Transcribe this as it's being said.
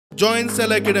Join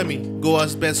Cell Academy,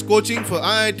 Goa's best coaching for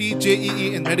IIT,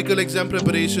 JEE and medical exam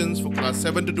preparations for class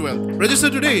 7 to 12. Register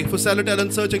today for Salary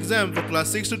Talent Search exam for class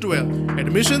 6 to 12.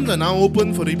 Admissions are now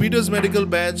open for repeaters medical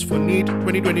batch for NEET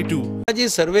 2022. Ji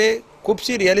survey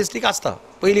खूपशी realistic असता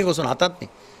पहिली पासून हातात नाही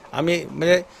आम्ही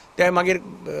म्हणजे त्या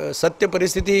मागीर सत्य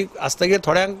परिस्थिती आसतगीर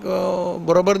थोड्यांक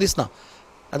बरोबर दिसना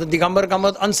आता दिगंबर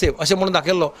कामत अनसेफ अशें म्हणून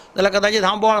दाखयल्लो जाल्यार कदाचित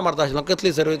हांव बोवाळ मारता आशिल्लो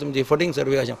कसली सर्वे तुमची फटींग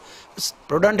सर्वे अशें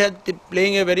prudent has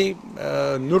playing a very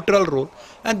neutral role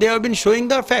and they have been showing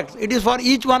the facts it is for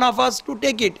each one of us to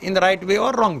take it in the right way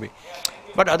or wrong way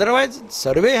but otherwise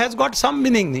survey has got some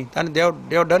meaning and they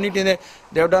have done it in a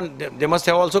they must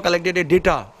have also collected a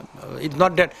data it's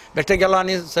not that best gela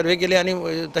ani survey kele ani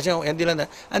tashe हे दिलं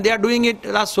and they are doing it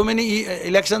last so many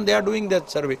elections they are doing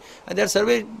that survey and that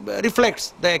survey reflects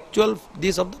the actual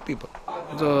this of the people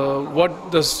what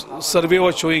the survey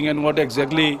was showing and what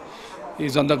exactly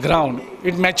is on the ground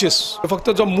it matches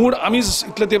फक्त जो mood आम्ही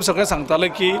इतले ते सगळे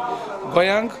सांगताले की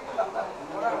गोयांक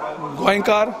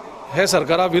गोंयकार हे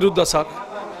सरकारा विरुद्ध आसात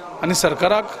आणि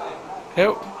सरकाराक हे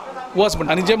वच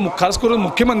म्हणटा आणि जे खास करून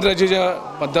मुख्यमंत्र्याचे जे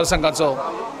मतदारसंघाचो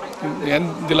हे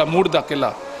दिला मूड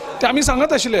दाखयला ते आमी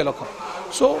सांगत आशिल्ले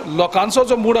लोकांक सो लोकांचो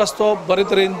जो मूड आसा तो बरे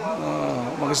तरेन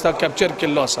म्हाका दिसता कॅप्चर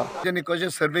केल्लो आसा तेणी कशें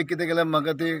सर्वे कितें केल्यार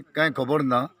म्हाका ती कांय खबर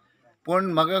ना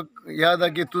पूण म्हाका याद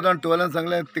आसा की 2012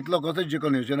 सांगलें तितलो कसो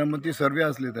जिखून येवचें ना म्हूण ती सर्वे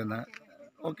आसली तेन्ना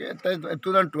ओके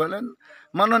 2012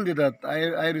 मानून दितात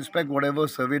I respect what ever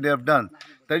survey they have done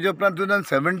तेजे उपरांत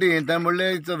 2017 थंय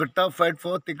म्हणलें it's a tough fight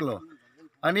for तिकलो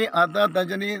आनी आतां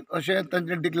तांच्यांनी अशें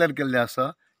तांच्यांनी डिक्लेअर केल्लें आसा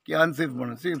की अनसेफ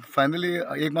म्हणून सी फायनली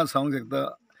एक मात सांगूंक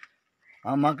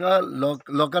शकता म्हाका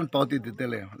लोकांक पावती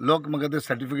दितले लोक म्हाका ते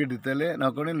सर्टिफिकेट दितले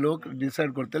नाकोणी लोक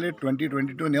डिसायड करतले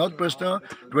 2022 ह्योच प्रश्न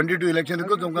 22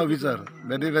 इलेक्शनूच तुमकां विचार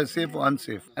whether it safe or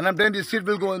unsafe and I'm telling this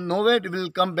seat will go nowhere it will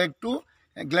come back to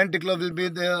Glenn Tickler will be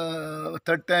the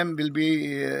third time will be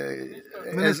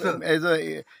as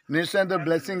a minister and the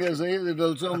blessing as it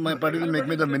also my party will make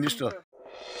me the minister.